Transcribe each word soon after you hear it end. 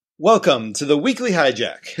Welcome to the Weekly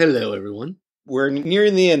Hijack. Hello, everyone. We're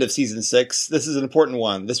nearing the end of Season 6. This is an important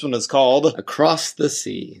one. This one is called Across the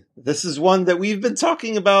Sea. This is one that we've been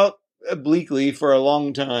talking about obliquely for a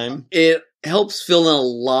long time. It helps fill in a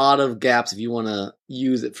lot of gaps if you want to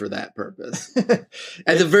use it for that purpose.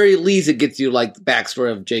 At the very least, it gets you like the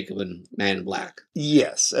backstory of Jacob and Man in Black.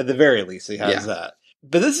 Yes, at the very least, he has that.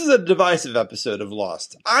 But this is a divisive episode of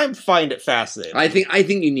Lost. I find it fascinating. I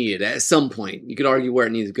think you need it at some point. You could argue where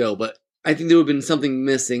it needs to go, but I think there would have been something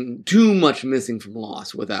missing, too much missing from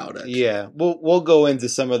Lost without it. Yeah, we'll go into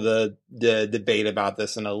some of the debate about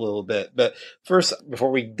this in a little bit. But first, before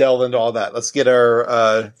we delve into all that, let's get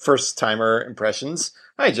our first-timer impressions.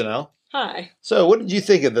 Hi, Janelle. Hi. So what did you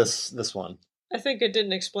think of this one? I think it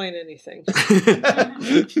didn't explain anything.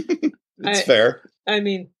 It's fair. I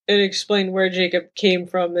mean, it explained where Jacob came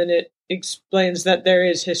from, and it explains that there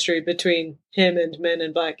is history between him and Men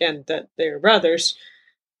in Black, and that they're brothers,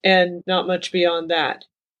 and not much beyond that.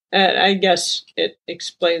 I guess it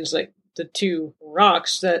explains, like, the two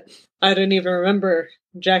rocks that I don't even remember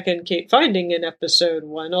Jack and Kate finding in episode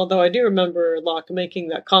 1, although I do remember Locke making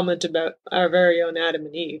that comment about our very own Adam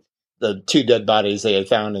and Eve. The two dead bodies they had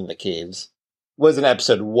found in the caves. Wasn't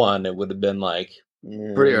episode 1, it would have been like...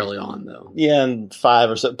 Pretty early on, though. Yeah, and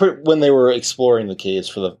 5 or so. When they were exploring the caves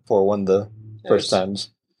for one of the first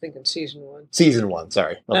times. I think in season 1. Season 1,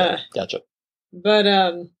 sorry. Okay, gotcha. But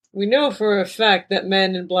we know for a fact that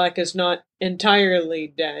Man in Black is not entirely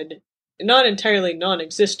dead. Not entirely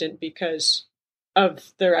non-existent because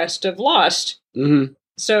of the rest of Lost. Mm-hmm.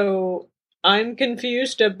 So I'm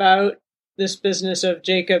confused about this business of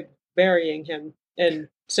Jacob burying him and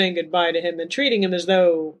saying goodbye to him and treating him as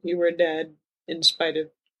though he were dead, in spite of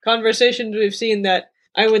conversations we've seen that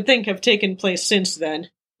I would think have taken place since then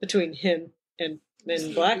between him and Men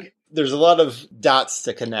in Black. There's a lot of dots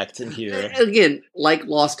to connect in here. Again, like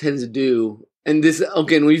Lost tends to do, and this,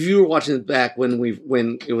 again, if you were watching it back when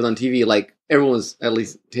it was on TV, like, everyone was, at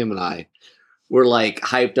least Tim and I, were, like,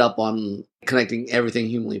 hyped up on connecting everything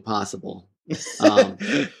humanly possible.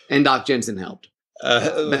 And Doc Jensen helped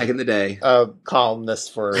back in the day.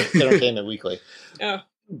 Columnist for Entertainment Weekly. Oh.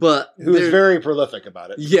 But who was very prolific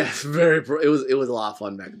about it. Yes, it was a lot of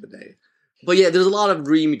fun back in the day. But yeah, there's a lot of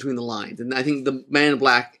reading between the lines, and I think the Man in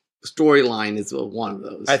Black storyline is one of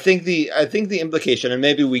those. I think the implication, and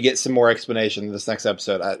maybe we get some more explanation in this next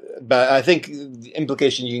episode, but I think the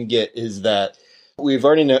implication you can get is that we've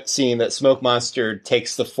already seen that Smoke Monster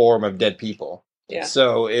takes the form of dead people. Yeah.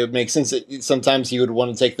 So it makes sense that sometimes he would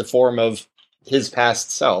want to take the form of his past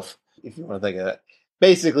self, if you want to think of it.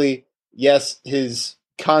 Basically, yes, his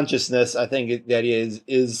consciousness, I think that he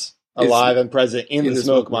is alive and present in the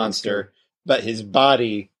Smoke Monster, but his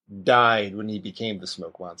body died when he became the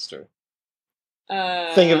Smoke Monster.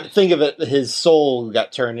 Think of it, his soul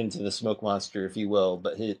got turned into the Smoke Monster, if you will,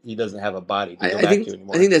 but he doesn't have a body to go back to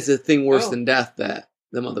anymore. I think that's the thing worse than death that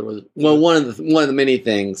the mother was. Well, one of the many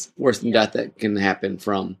things worse than death that can happen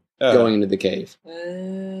from going into the cave.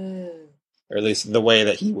 Or at least the way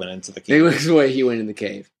that he went into the cave. It was the way he went in the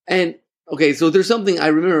cave. And okay, so there's something I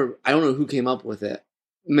remember, I don't know who came up with it,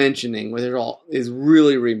 mentioning where is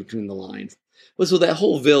really reading between the lines. But so that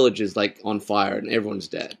whole village is like on fire and everyone's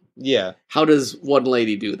dead. Yeah. How does one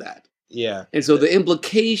lady do that? Yeah. And so the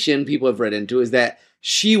implication people have read into is that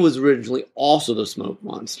she was originally also the Smoke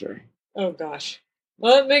Monster. Oh gosh.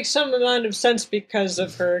 Well, it makes some amount of sense because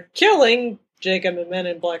of her killing Jacob and Men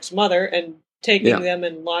in Black's mother and taking them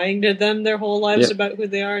and lying to them their whole lives about who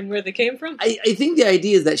they are and where they came from? I think the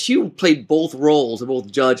idea is that she played both roles of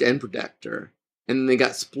both judge and protector. And they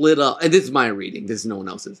got split up. And this is my reading. This is no one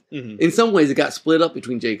else's. Mm-hmm. In some ways, it got split up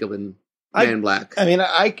between Jacob and Man in Black. I mean,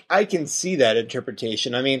 I can see that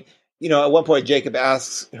interpretation. I mean, you know, at one point, Jacob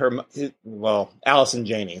asks her, Allison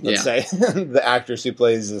Janney, let's say, the actress who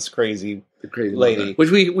plays this crazy lady. Mother.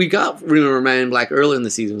 Which we got, remember, Man in Black earlier in the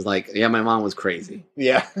season was like, yeah, my mom was crazy.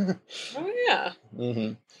 Yeah. Oh, yeah.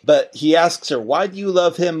 Mm-hmm. But he asks her, why do you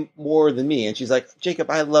love him more than me? And she's like, Jacob,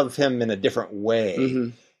 I love him in a different way. Mm-hmm.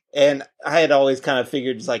 And I had always kind of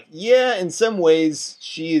figured, it's like, yeah, in some ways,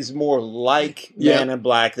 she is more like Man in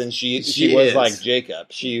Black than she was like Jacob.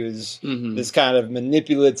 She was this kind of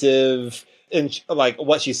manipulative, and like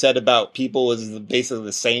what she said about people was basically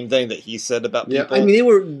the same thing that he said about people. I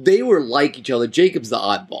mean, they were like each other. Jacob's the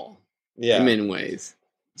oddball, in many ways.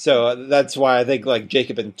 So that's why I think like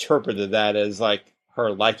Jacob interpreted that as like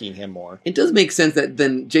her liking him more. It does make sense that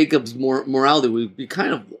then Jacob's morality would be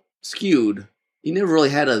kind of skewed. He never really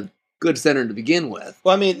had a good center to begin with.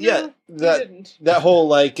 Well, I mean, that whole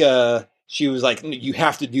like she was like, you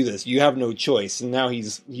have to do this. You have no choice. And now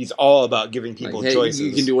he's all about giving people choices.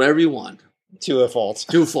 You can do whatever you want. To a fault.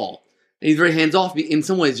 To a fault. And he's very hands-off in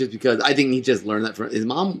some ways just because I think he just learned that from his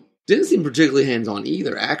mom. Didn't seem particularly hands-on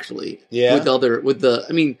either, actually. Yeah. These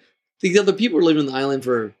other people were living on the island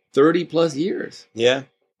for 30 plus years. Yeah.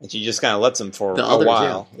 And she just kind of lets them for The a others,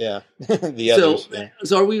 while. Yeah. The others.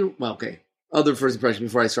 So are we, well, okay. Other first impression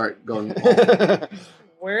before I start going.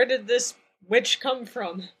 Where did this witch come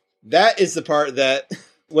from? That is the part that,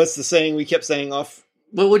 what's the saying we kept saying off?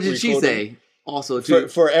 Well, what did she Recording. say? Also, too,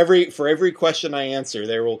 For every question I answer,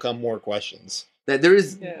 there will come more questions. that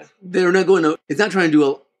they're not going to, it's not trying to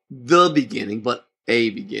do the beginning, but a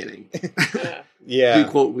beginning. Yeah. Yeah. To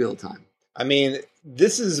quote Wheel of Time. I mean,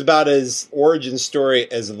 this is about as origin story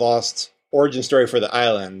for the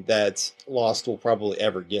island that Lost will probably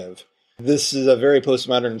ever give. This is a very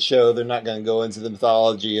postmodern show. They're not going to go into the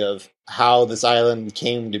mythology of how this island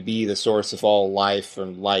came to be the source of all life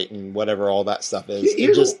and light and whatever all that stuff is.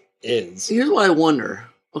 It just is. Here's what I wonder.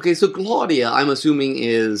 Okay, so Claudia, I'm assuming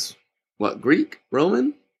is, what, Greek?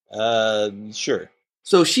 Roman? Sure.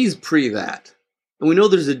 So she's pre that. And we know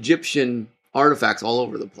there's Egyptian artifacts all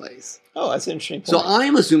over the place. Oh, that's an interesting point. So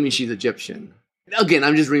I'm assuming she's Egyptian. Again,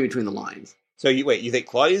 I'm just reading between the lines. So you think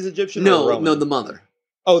Claudia's Egyptian or No, Roman? no, the mother.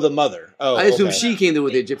 Oh, the mother. Oh, I assume okay. she came there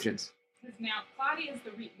with the Egyptians. Because now Claudia is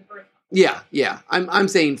the birth Yeah, yeah. I'm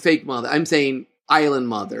saying fake mother. I'm saying island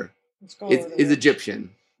mother Let's go is over there.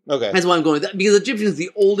 Egyptian. Okay. That's why I'm going with that. Because Egyptian is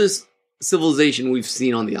the oldest civilization we've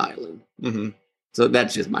seen on the island. Mm-hmm. So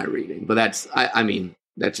that's just my reading. But that's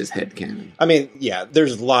just headcanon. I mean, yeah,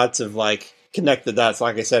 there's lots of connect the dots,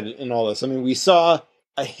 like I said, in all this. I mean, we saw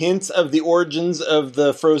a hint of the origins of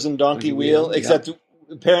the frozen donkey wheel, except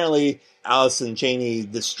apparently Allison Chaney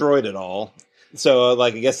destroyed it all. So,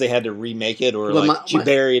 I guess they had to remake it, or she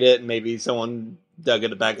buried it, and maybe someone dug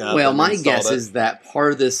it back up. Well, my guess is that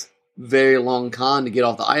part of this very long con to get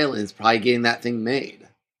off the island is probably getting that thing made.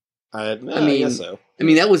 I guess so. I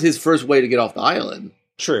mean, that was his first way to get off the island.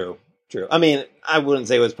 True. I mean, I wouldn't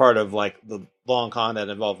say it was part of the long con that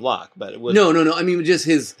involved Locke, but it was No. I mean, just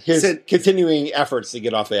his continuing efforts to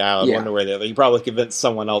get off the island, one way or the other. He probably convinced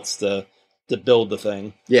someone else to build the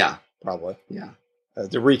thing. Yeah, probably. Yeah,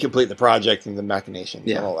 to recomplete the project and the machination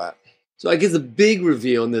and all that. So I guess the big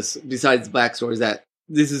reveal in this, besides the backstory, is that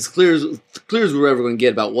this is clear as we're ever going to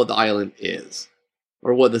get about what the island is,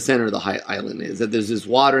 or what the center of the island is. That there's this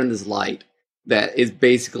water and this light that is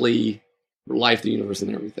basically life, the universe,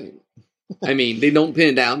 and everything. I mean, they don't pin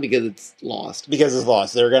it down because it's lost.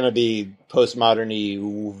 They're going to be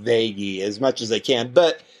postmodern-y, vague-y as much as they can.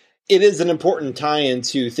 But it is an important tie-in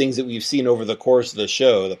to things that we've seen over the course of the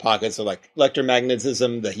show. The pockets of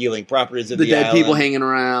electromagnetism, the healing properties of the dead island, people hanging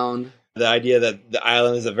around. The idea that the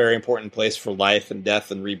island is a very important place for life and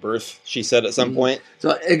death and rebirth, she said at some point.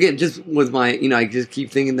 So again, just with my, I just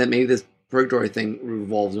keep thinking that maybe this purgatory thing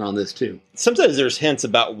revolves around this too. Sometimes there's hints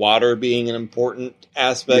about water being an important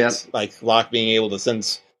aspect, like Locke being able to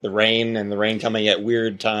sense the rain and the rain coming at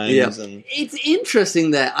weird times. Yeah. And it's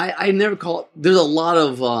interesting that I never call it, there's a lot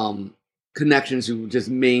of connections to just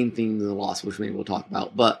main themes of the Lost, which maybe we'll talk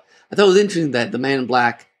about. But I thought it was interesting that the man in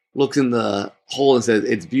black looks in the hole and says,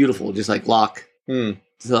 "It's beautiful," just like Locke.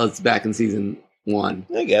 So it's back in season 1.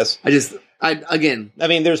 I guess. I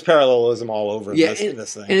mean, there's parallelism all over this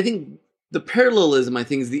thing. And I think the parallelism,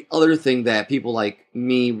 is the other thing that people like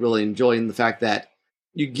me really enjoy, in the fact that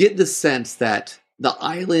you get the sense that the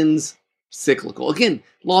island's cyclical. Again,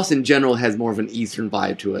 Lost in general has more of an Eastern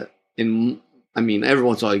vibe to it. And I mean, every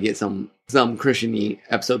once in a while you get some Christian-y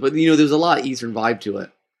episode, but there's a lot of Eastern vibe to it.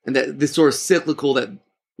 And that this sort of cyclical, that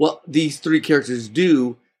what these three characters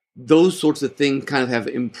do, those sorts of things kind of have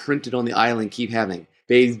imprinted on the island, keep having.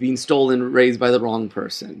 Babes being stolen, raised by the wrong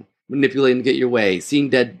person, manipulating to get your way, seeing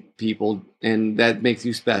dead people, and that makes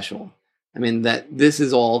you special. I mean, that this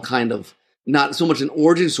is all kind of not so much an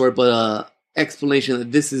origin story, but a explanation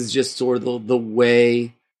that this is just sort of the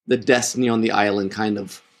way the destiny on the island kind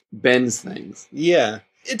of bends things. Yeah.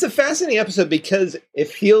 It's a fascinating episode because it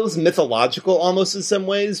feels mythological almost in some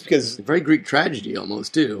ways, because a very Greek tragedy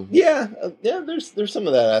almost too. Yeah, there's some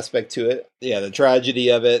of that aspect to it. Yeah, the tragedy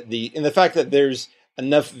of it, and the fact that there's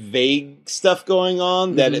enough vague stuff going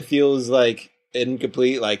on that it feels like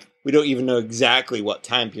incomplete, like we don't even know exactly what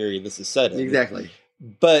time period this is set in. Exactly.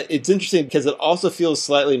 But it's interesting because it also feels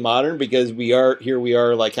slightly modern, because we are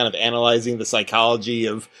kind of analyzing the psychology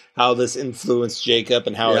of how this influenced Jacob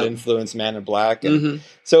and how it influenced Man in Black. And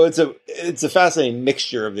so it's a fascinating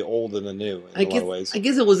mixture of the old and the new in a lot of ways. I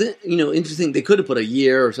guess it was interesting. They could have put a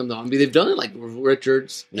year or something on. I mean, they've done it like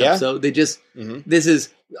Richard's episode. They just this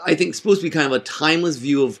is, I think, supposed to be kind of a timeless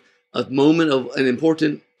view of a moment of an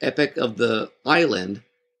important epic of the island,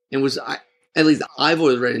 and at least I've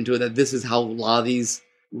always read into it, that this is how a lot of these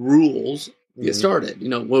rules get started. You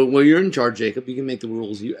know, when you're in charge, Jacob, you can make the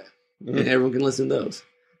rules, and everyone can listen to those.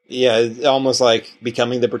 Yeah, it's almost like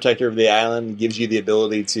becoming the protector of the island gives you the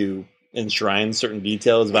ability to enshrine certain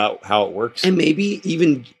details about how it works. And maybe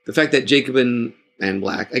even the fact that Jacob and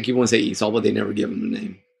Black, I keep wanting to say Esau, but they never give him a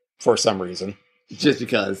name. For some reason. Just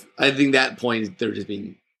because. I think that point, they're just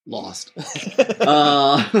being lost.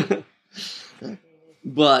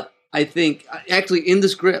 But I think, actually, in the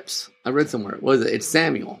scripts, I read somewhere, what is it? It's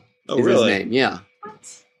Samuel. Oh, is really? His name, yeah.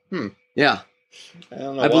 What? Yeah. I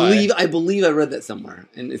don't know I believe I read that somewhere,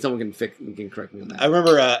 and someone can correct me on that. I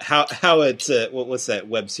remember how it's what's that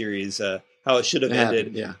web series? How it should have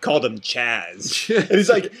ended. Yeah. Called him Chaz, and he's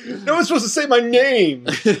like, "No one's supposed to say my name."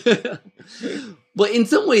 But in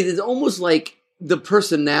some ways, it's almost like the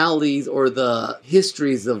personalities or the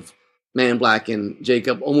histories of Man in Black and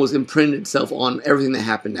Jacob almost imprinted itself on everything that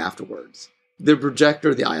happened afterwards. The projector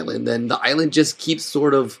of the island, then the island just keeps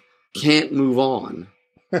sort of can't move on.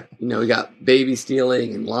 You know, we got baby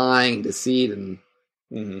stealing and lying and deceit and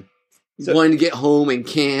wanting to get home and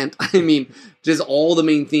can't. I mean, just all the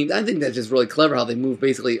main themes. I think that's just really clever how they move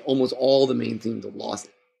basically almost all the main themes of Lost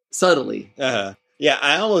subtly. Yeah,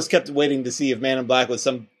 I almost kept waiting to see if Man in Black would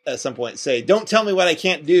at some point say, "Don't tell me what I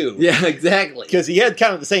can't do." Yeah, exactly. Because he had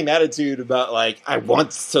kind of the same attitude about like, "I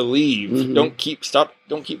want to leave. Don't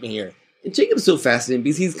keep me here." And Jacob's so fascinating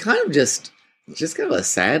because he's kind of just kind of a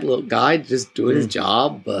sad little guy just doing his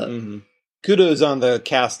job, but kudos on the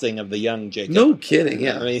casting of the young Jacob. No kidding,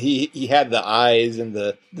 yeah. I mean, he had the eyes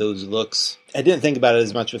and those looks. I didn't think about it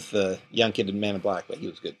as much with the young kid in Man in Black, but he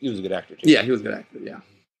was good. He was a good actor too. Yeah, he was a good actor. Yeah.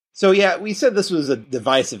 So yeah, we said this was a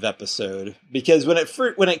divisive episode because when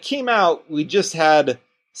it came out, we just had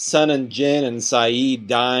Sun and Jin and Saeed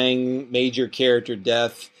dying, major character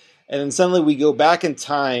death, and then suddenly we go back in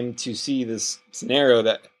time to see this scenario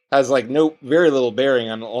that has like very little bearing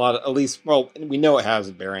on a lot of, at least, well, we know it has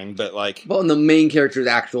a bearing, but like, well, the main character's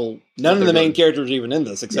none of the main characters are even in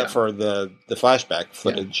this except for the flashback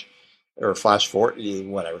footage or flash forward,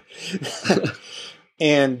 whatever.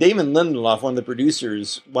 And Damon Lindelof, one of the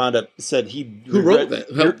producers, said who wrote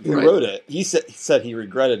it. He said he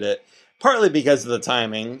regretted it, partly because of the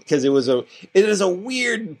timing, because it is a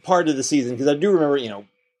weird part of the season. Because I do remember,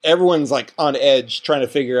 everyone's like on edge trying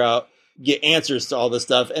to get answers to all this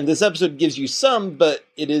stuff, and this episode gives you some, but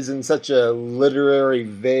it is in such a literary,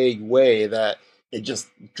 vague way that it just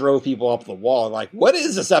drove people up the wall. Like, what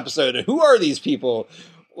is this episode? Who are these people?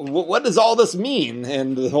 What does all this mean?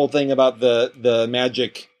 And the whole thing about the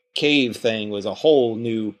magic cave thing was a whole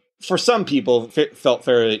new, for some people, felt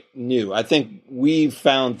fairly new. I think we've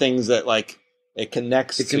found things that like it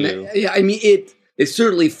connects to. Yeah, I mean, it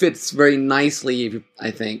certainly fits very nicely,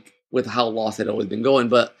 I think, with how Lost had always been going.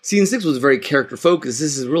 But season 6 was very character focused.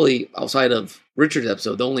 This is really, outside of Richard's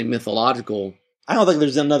episode, the only mythological. I don't think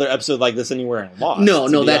there's another episode like this anywhere in Lost.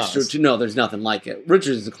 No, that's true. No, there's nothing like it.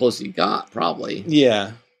 Richard's the closest you got, probably.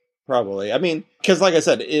 Yeah, probably. I mean, because like I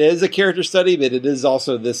said, it is a character study, but it is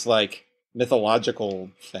also this like mythological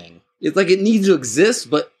thing. It's like it needs to exist,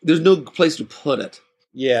 but there's no place to put it.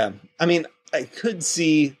 Yeah. I mean, I could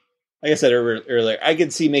see, like I said earlier, I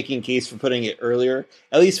could see making a case for putting it earlier,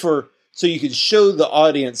 at least so you could show the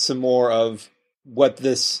audience some more of what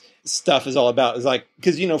this stuff is all about. Is like,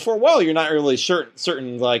 because, for a while you're not really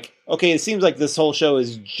certain, like, okay, it seems like this whole show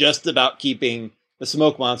is just about keeping the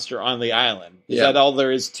smoke monster on the island. Is that all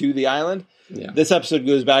there is to the island? Yeah. This episode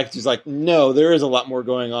goes back to like, no, there is a lot more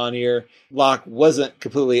going on here. Locke wasn't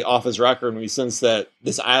completely off his rocker, and we sense that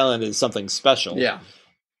this island is something special. Yeah.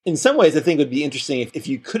 In some ways, I think it would be interesting if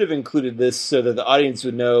you could have included this so that the audience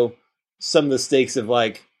would know some of the stakes of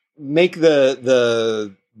like, make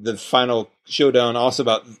the final showdown also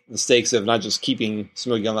about the stakes of not just keeping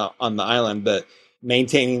Smokey on the island, but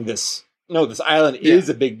maintaining this. No, this island is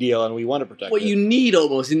a big deal, and we want to protect it. What you need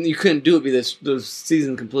almost, and you couldn't do it because the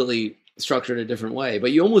season completely structured a different way,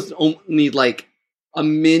 but you almost need like a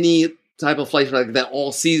mini type of flashback that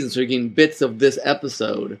all season, so you're getting bits of this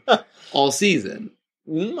episode all season.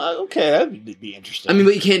 Okay, that would be interesting. I mean,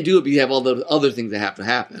 but you can't do it because you have all the other things that have to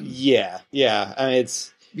happen. Yeah. I mean,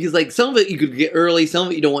 it's because like some of it you could get early, some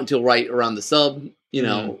of it you don't want until right around the sub,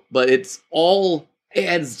 but it's all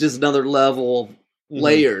adds just another level of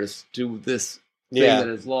layers to this thing that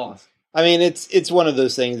is Lost. I mean, it's one of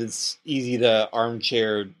those things. It's easy to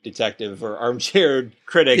armchair detective or armchair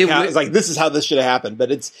critic. It's like, this is how this should have happened,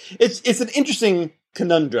 but it's an interesting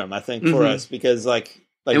conundrum, I think, for us because like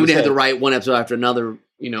and we had to write one episode after another,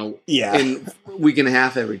 in a week and a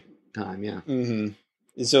half every time. Yeah.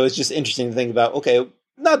 Mm-hmm. So it's just interesting to think about. Okay,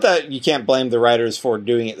 not that you can't blame the writers for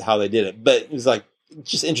doing it how they did it, but it was like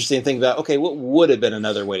just interesting to think about, okay, what would have been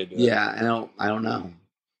another way to do it? Yeah, I don't know.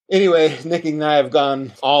 Anyway, Nick and I have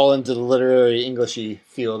gone all into the literary Englishy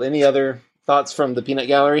field. Any other thoughts from the Peanut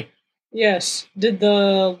Gallery? Yes. Did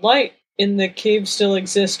the light in the cave still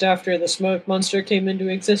exist after the smoke monster came into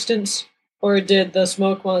existence? Or did the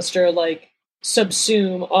smoke monster,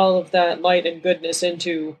 subsume all of that light and goodness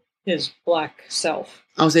into his black self?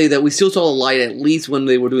 I would say that we still saw the light at least when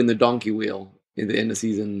they were doing the donkey wheel in the end of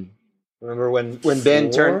season. Remember when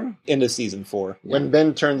Ben turned into season 4, when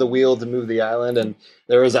Ben turned the wheel to move the island, and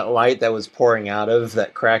there was that light that was pouring out of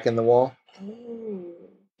that crack in the wall? Oh.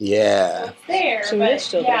 Yeah. So it's there, So but it is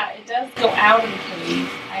still there. it does go out of the cave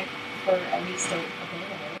for at least a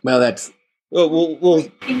bit. Well, that's Well,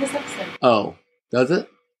 In this episode. oh, does it?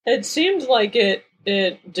 It seemed like it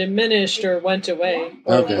diminished or went away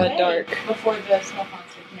or Okay. went dark. Before the smoke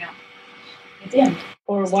monster came out. It dimmed.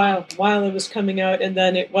 Or while it was coming out, and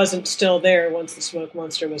then it wasn't still there once the smoke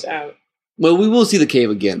monster was out. Well, we will see the cave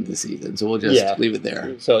again this season, so we'll just leave it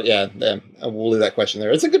there. so we'll leave that question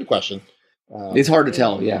there. It's a good question. It's hard to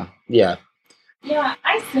tell, yeah. Yeah. Yeah,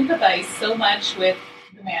 I sympathize so much with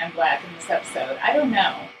the Man in Black in this episode. I don't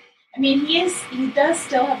know. I mean, he does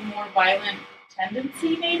still have a more violent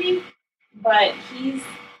tendency, maybe, but he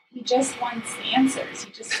just wants answers.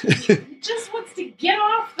 He just wants to get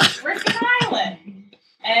off the freaking island.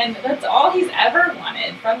 And that's all he's ever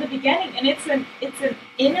wanted from the beginning. And it's an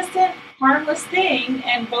innocent, harmless thing,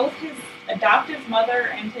 and both his adoptive mother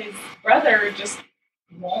and his brother just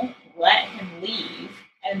won't let him leave.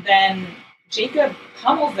 And then Jacob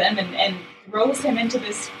pummels him and throws him into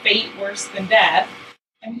this fate worse than death.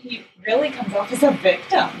 And he really comes off as a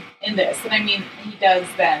victim in this. And I mean, he does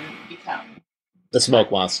then become The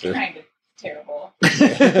smoke monster. kind of terrible.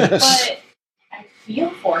 But I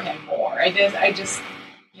feel for him more. I just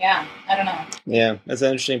yeah, I don't know. Yeah, that's an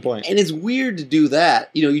interesting point. And it's weird to do that.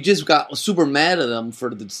 You just got super mad at them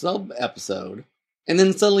for the sub episode, and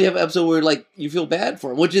then suddenly have an episode where you feel bad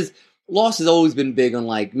for him, which is Lost has always been big on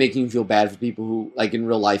making you feel bad for people who in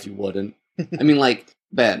real life you wouldn't. I mean,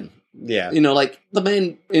 Ben. Yeah. The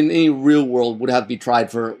man in any real world would have to be tried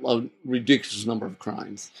for a ridiculous number of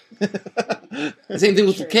crimes. Same thing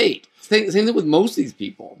with Kate. Same thing with most of these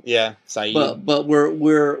people. Yeah, Saeed. But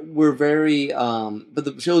we're very but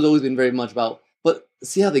the show's always been very much about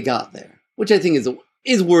see how they got there, which I think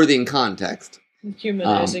is worthy in context.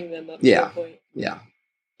 Humanizing them up to yeah. a point. Yeah.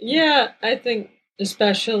 Yeah, I think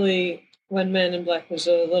especially when Man in Black was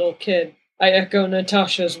a little kid, I echo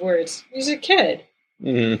Natasha's words. He's a kid.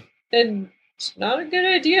 Mm-hmm. And it's not a good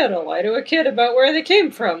idea to lie to a kid about where they came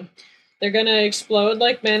from. They're going to explode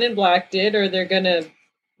like Man in Black did, or they're going to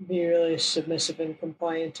be really submissive and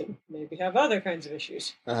compliant and maybe have other kinds of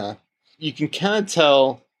issues. Uh-huh. You can kind of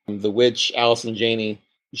tell the witch, Allison Janney,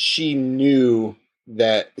 she knew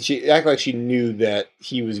that, she acted like she knew that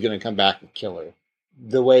he was going to come back and kill her.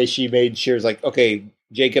 The way she made sure, it's like, okay,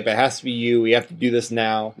 Jacob, it has to be you. We have to do this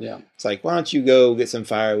now. Yeah. It's like, why don't you go get some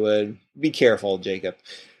firewood? Be careful, Jacob.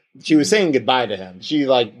 She was saying goodbye to him. She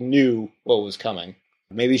knew what was coming.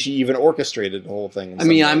 Maybe she even orchestrated the whole thing.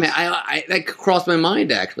 I that crossed my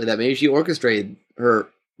mind actually that maybe she orchestrated her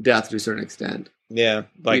death to a certain extent. Yeah,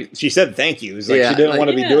 she said thank you. It was she didn't want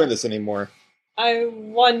to be doing this anymore. I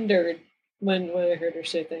wondered when I heard her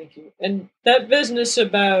say thank you. And that business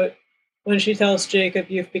about when she tells Jacob,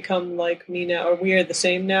 you've become like me now, or we are the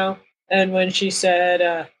same now. And when she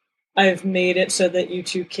said, I've made it so that you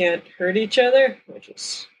two can't hurt each other, which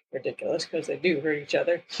is ridiculous because they do hurt each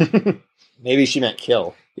other. Maybe she meant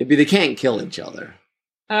kill. Yeah, but they can't kill each other.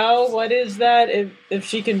 How? What is that? If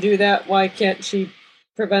she can do that, why can't she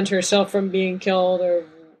prevent herself from being killed? Or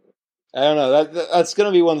I don't know. That's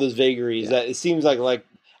going to be one of those vagaries that it seems like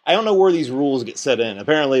I don't know where these rules get set in.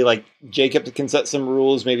 Apparently, Jacob can set some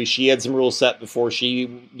rules. Maybe she had some rules set before she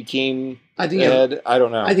became head. I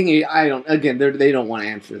don't know. I don't. Again, they don't want to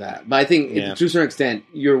answer that. But I think to a certain extent,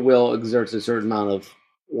 your will exerts a certain amount of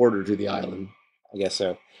order to the island. I guess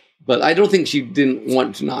so. But I don't think she didn't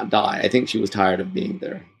want to not die. I think she was tired of being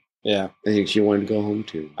there. Yeah, I think she wanted to go home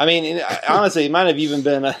too. I mean, honestly, it might have even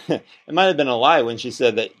been a lie when she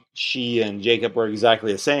said that she and Jacob were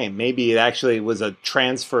exactly the same. Maybe it actually was a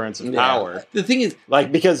transference of power. The thing is,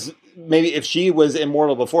 because maybe if she was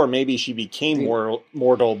immortal before, maybe she became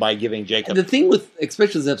mortal by giving Jacob. The thing with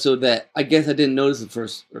especially this episode that I guess I didn't notice the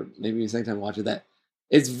first, or maybe the second time I watched it, that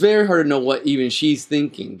it's very hard to know what even she's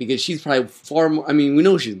thinking because she's probably far more. I mean, we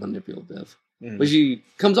know she's manipulative, but she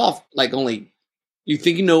comes off only. You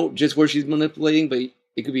think you know just where she's manipulating, but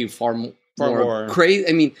it could be far more crazy.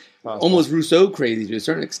 I mean, almost Rousseau crazy to a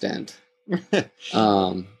certain extent.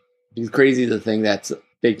 Because crazy is the thing that's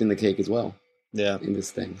baked in the cake as well. Yeah. In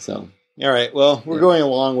this thing, so. All right. Well, we're going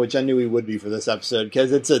along, which I knew we would be for this episode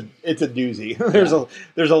because it's a doozy.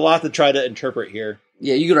 There's a lot to try to interpret here.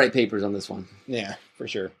 Yeah, you could write papers on this one. Yeah, for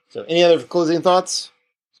sure. So, any other closing thoughts?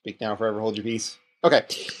 Speak now, forever hold your peace. Okay.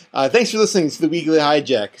 Thanks for listening to the Weekly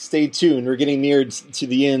Hijack. Stay tuned. We're getting near to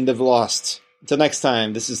the end of Lost. Until next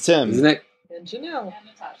time, this is Tim. Isn't it? And Janelle. And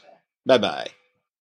Natasha. Bye-bye.